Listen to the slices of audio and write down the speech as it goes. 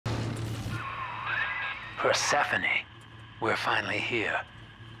Persephone, we're finally here.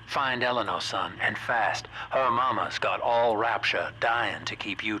 Find Eleanor, son, and fast. Her mama's got all Rapture dying to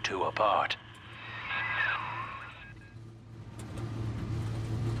keep you two apart.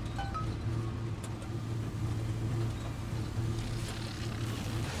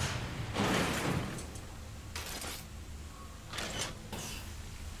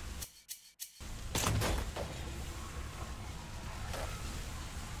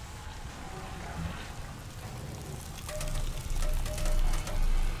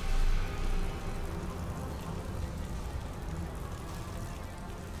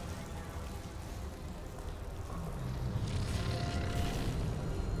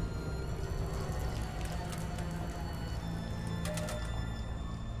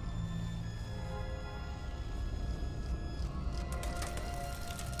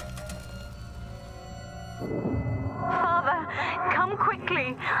 Father, come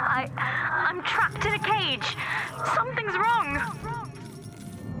quickly. I'm trapped in a cage. Something's wrong.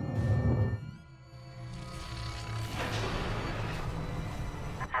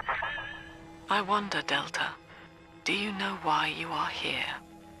 I wonder, Delta, do you know why you are here?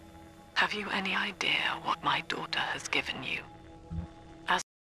 Have you any idea what my daughter has given you? As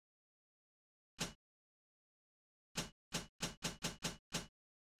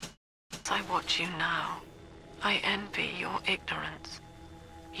I watch you now, I envy your ignorance.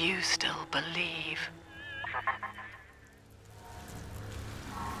 You still believe.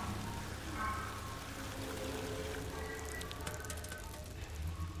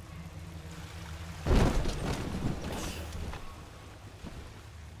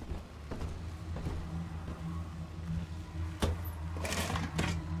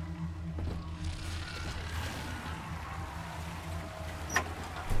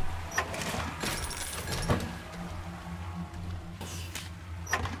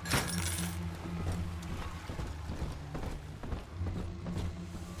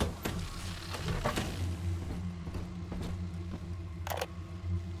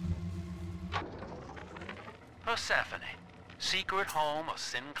 Persephone, secret home of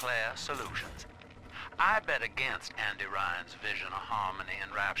Sinclair Solutions. I bet against Andy Ryan's vision of harmony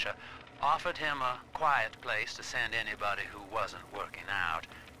and rapture, offered him a quiet place to send anybody who wasn't working out,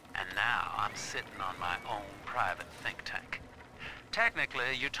 and now I'm sitting on my own private think tank.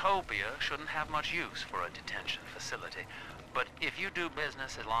 Technically, Utopia shouldn't have much use for a detention facility, but if you do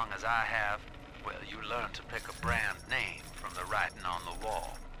business as long as I have, well, you learn to pick a brand name from the writing on the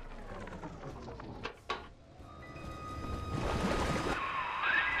wall.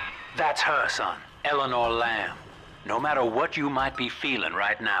 That's her, son, Eleanor Lamb. No matter what you might be feeling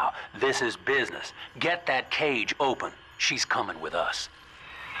right now, this is business. Get that cage open. She's coming with us.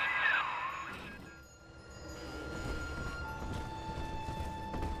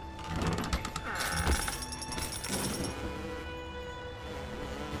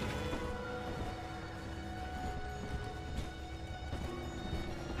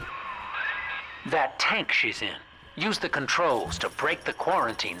 That tank she's in. Use the controls to break the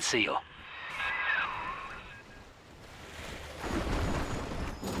quarantine seal.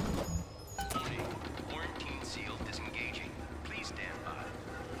 Quarantine seal disengaging. Please stand by.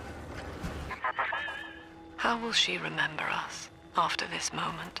 How will she remember us after this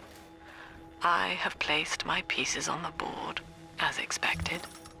moment? I have placed my pieces on the board, as expected,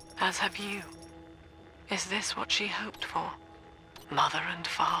 as have you. Is this what she hoped for? Mother and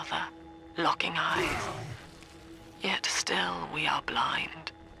father, locking eyes. Yet still we are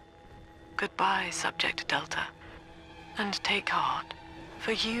blind. Goodbye, Subject Delta. And take heart,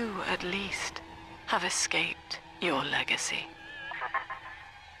 for you, at least, have escaped your legacy.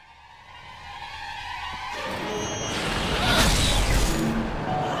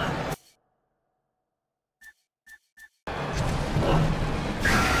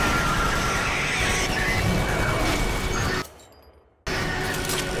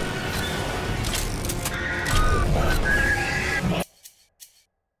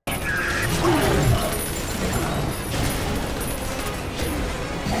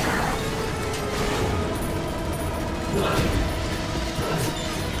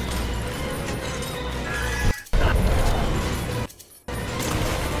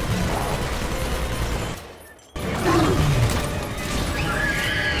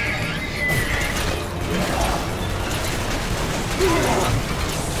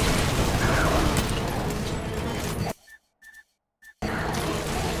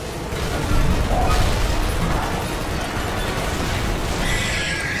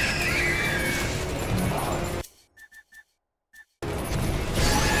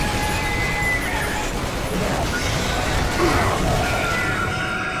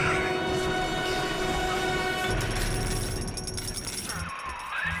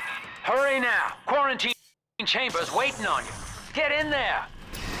 Chambers waiting on you. Get in there.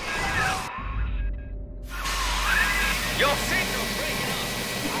 Your signal's breaking up.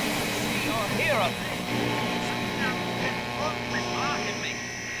 I can see or hear a thing.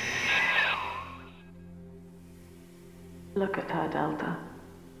 Look at her, Delta.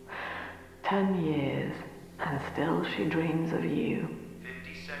 10 years, and still she dreams of you.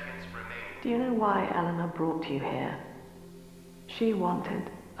 50 seconds remaining. Do you know why Eleanor brought you here? She wanted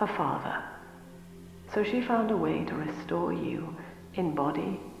a father. So she found a way to restore you in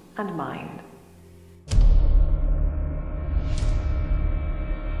body and mind.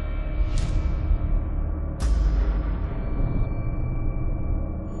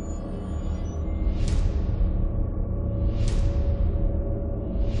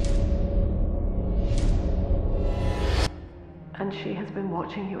 And she has been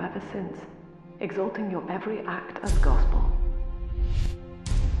watching you ever since, exalting your every act as gospel.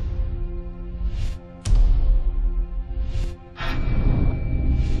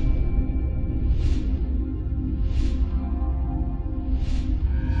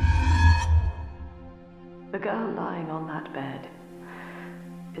 The girl lying on that bed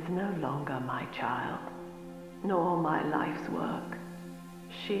is no longer my child, nor my life's work.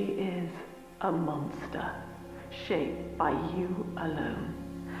 She is a monster, shaped by you alone,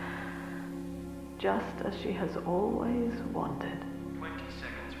 just as she has always wanted. 20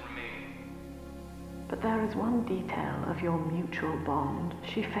 seconds remaining. But there is one detail of your mutual bond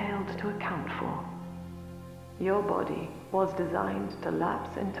she failed to account for. Your body was designed to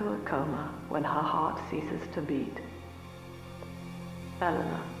lapse into a coma when her heart ceases to beat.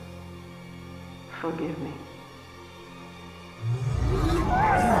 Eleanor, forgive me.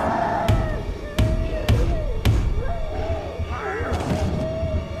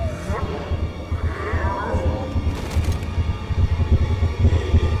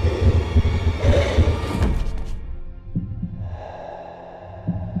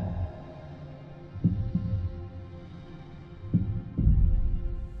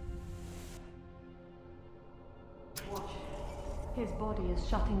 His body is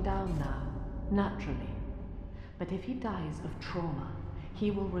shutting down now, naturally. But if he dies of trauma, he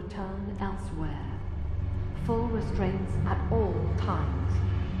will return elsewhere. Full restraints at all times.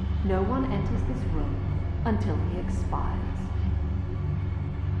 No one enters this room until he expires.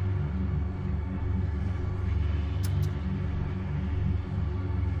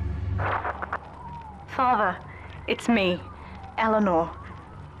 Father, it's me, Eleanor.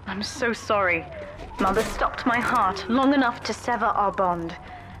 I'm so sorry. Mother stopped my heart long enough to sever our bond.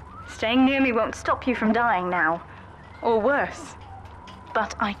 Staying near me won't stop you from dying now. Or worse.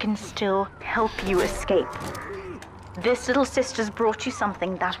 But I can still help you escape. This little sister's brought you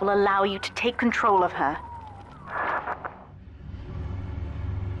something that will allow you to take control of her.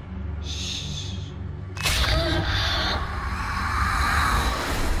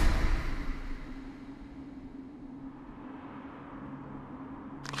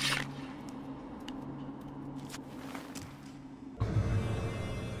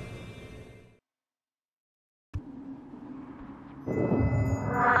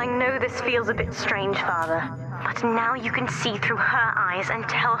 I know this feels a bit strange, Father, but now you can see through her eyes and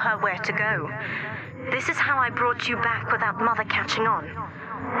tell her where to go. This is how I brought you back without Mother catching on.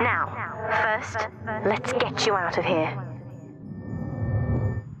 Now, first, let's get you out of here.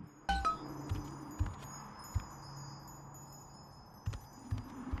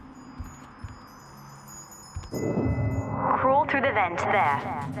 Crawl through the vent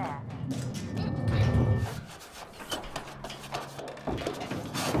there.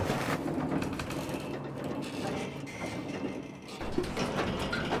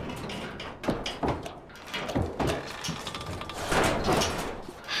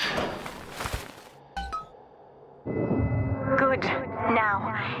 Good.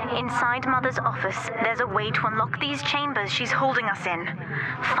 Now, inside Mother's office, there's a way to unlock these chambers she's holding us in.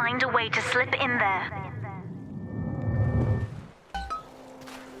 Find a way to slip in there.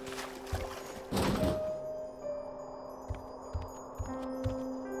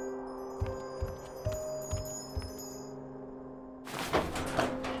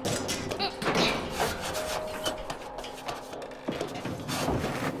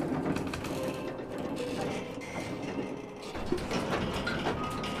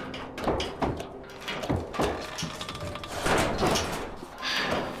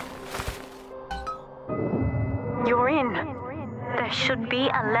 You're in. There should be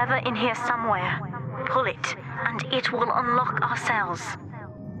a lever in here somewhere. Pull it, and it will unlock our cells.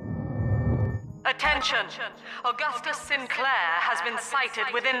 Attention! Augustus Sinclair has been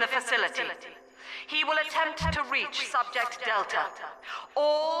sighted within the facility. He will attempt to reach Subject Delta.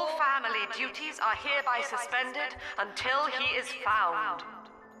 All family duties are hereby suspended until he is found.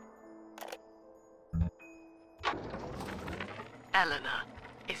 Eleanor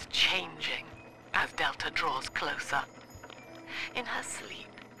is changing as Delta draws closer. In her sleep,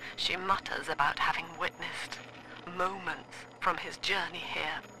 she mutters about having witnessed moments from his journey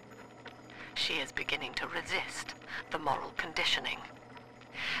here. She is beginning to resist the moral conditioning.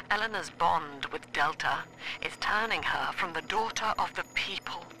 Eleanor's bond with Delta is turning her from the daughter of the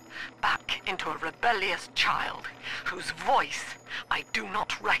people back into a rebellious child whose voice I do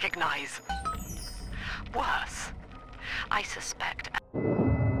not recognize. Worse, I suspect...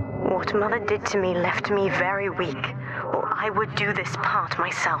 What Mother did to me left me very weak, or I would do this part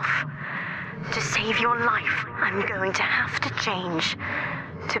myself. To save your life, I'm going to have to change.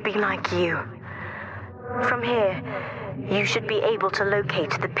 To be like you. From here, you should be able to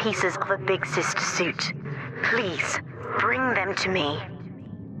locate the pieces of a Big Sister suit. Please, bring them to me.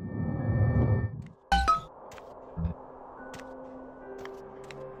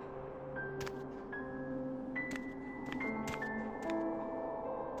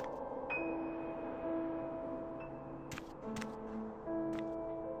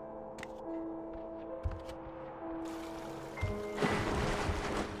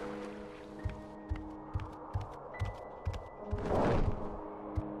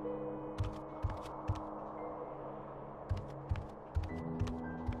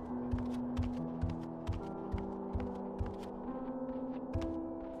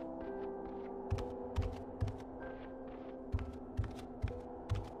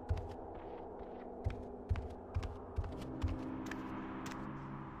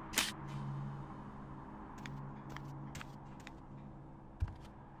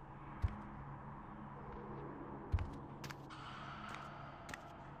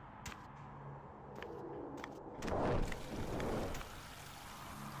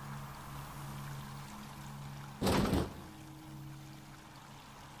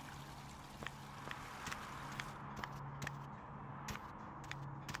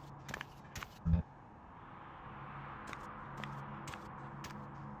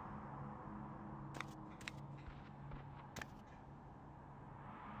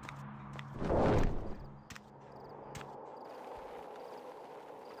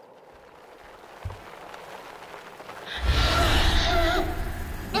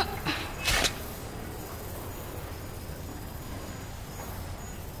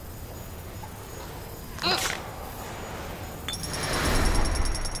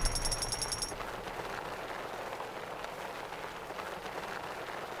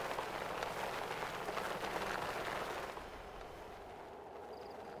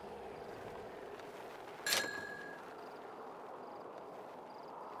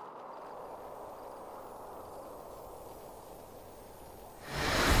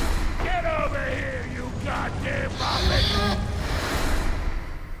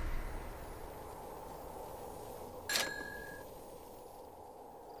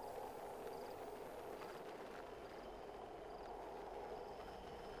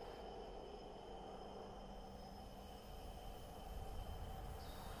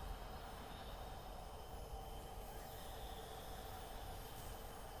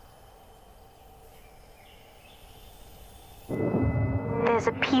 There's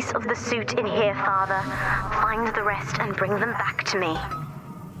a piece of the suit in here, Father. Find the rest and bring them back to me.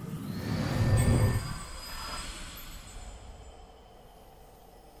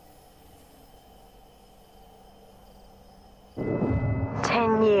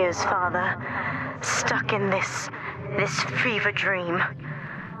 Years, Father. Stuck in this fever dream.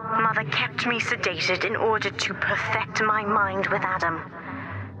 Mother kept me sedated in order to perfect my mind with Adam.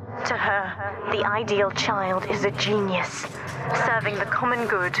 To her, the ideal child is a genius, serving the common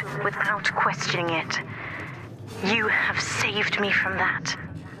good without questioning it. You have saved me from that.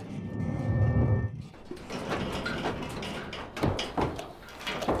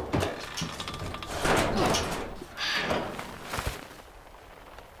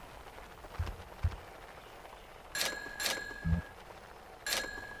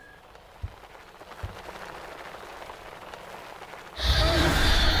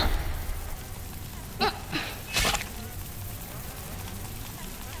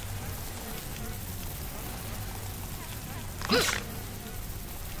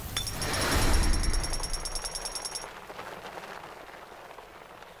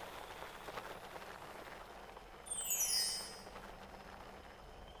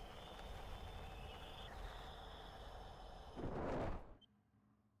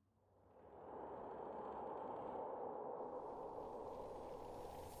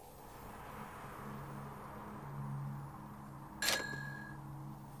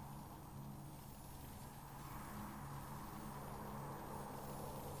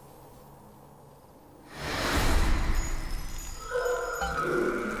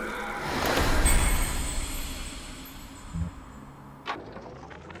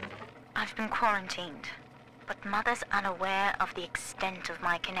 I've been quarantined, but Mother's unaware of the extent of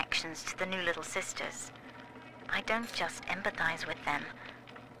my connections to the new little sisters. I don't just empathize with them.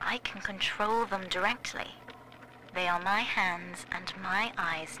 I can control them directly. They are my hands and my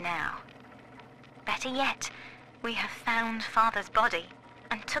eyes now. Better yet, we have found Father's body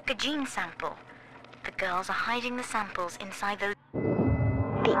and took a gene sample. The girls are hiding the samples inside those...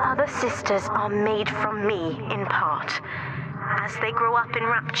 The other sisters are made from me, in part. As they grow up in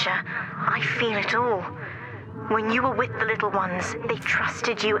Rapture, I feel it all. When you were with the little ones, they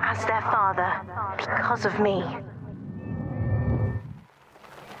trusted you as their father, because of me.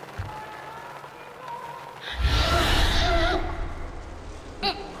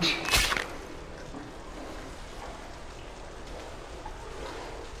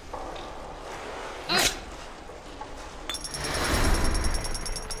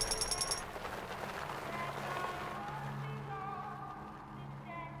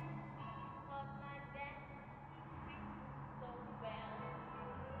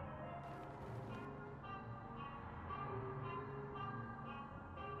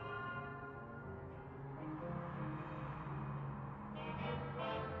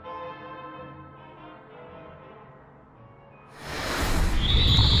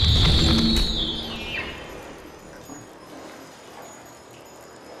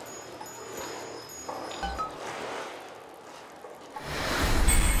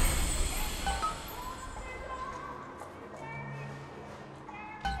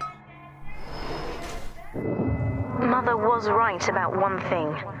 Mother was right about one thing.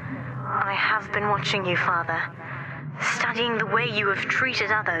 I have been watching you, Father, studying the way you have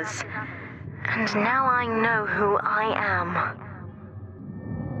treated others, and now I know who I am.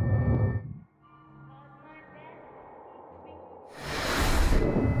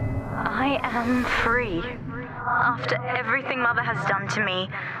 I am free. After everything Mother has done to me,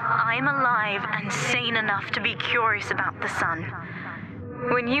 I am alive and sane enough to be curious about the sun.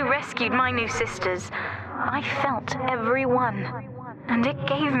 When you rescued my new sisters, I felt every one, and it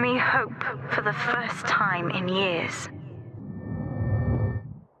gave me hope for the first time in years.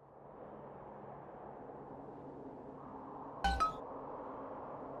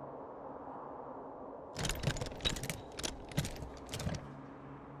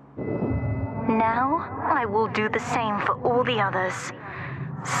 Now, I will do the same for all the others,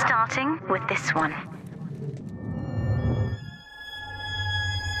 starting with this one.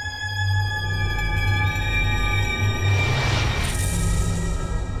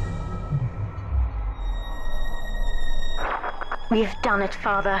 We've done it,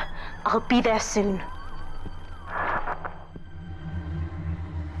 Father. I'll be there soon.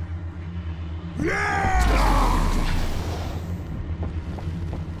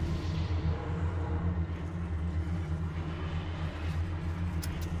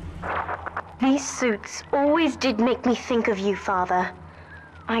 These suits always did make me think of you, Father.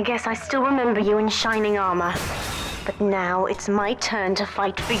 I guess I still remember you in shining armor. But now it's my turn to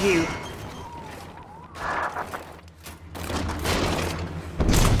fight for you.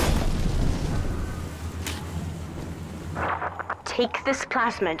 Take this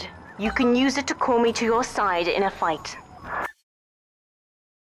plasmid. You can use it to call me to your side in a fight.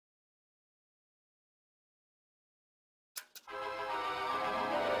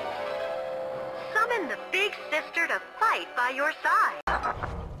 Summon the big sister to fight by your side.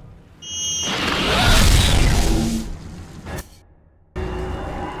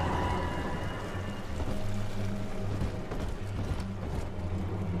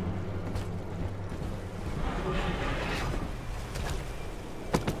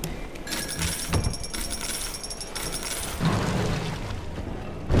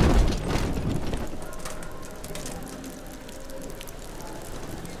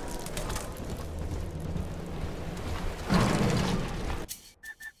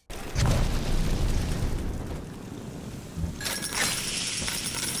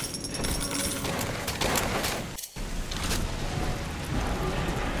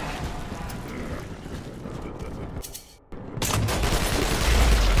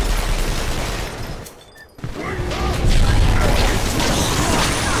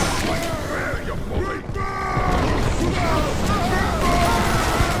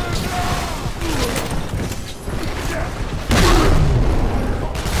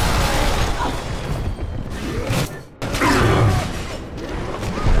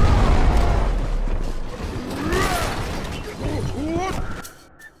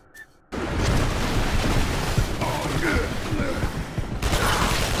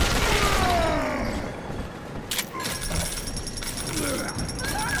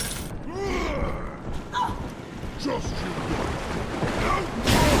 Just you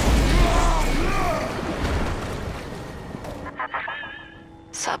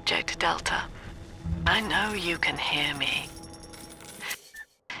Subject Delta, I know you can hear me.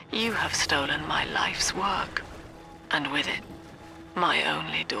 You have stolen my life's work, and with it, my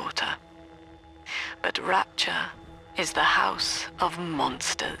only daughter. But Rapture is the house of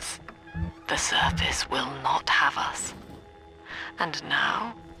monsters. The surface will not have us. And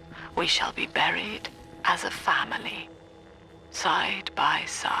now, we shall be buried as a family, side by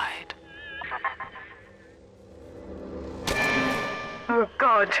side. Oh,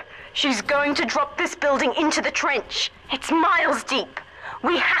 God. She's going to drop this building into the trench. It's miles deep.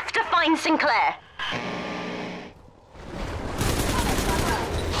 We have to find Sinclair.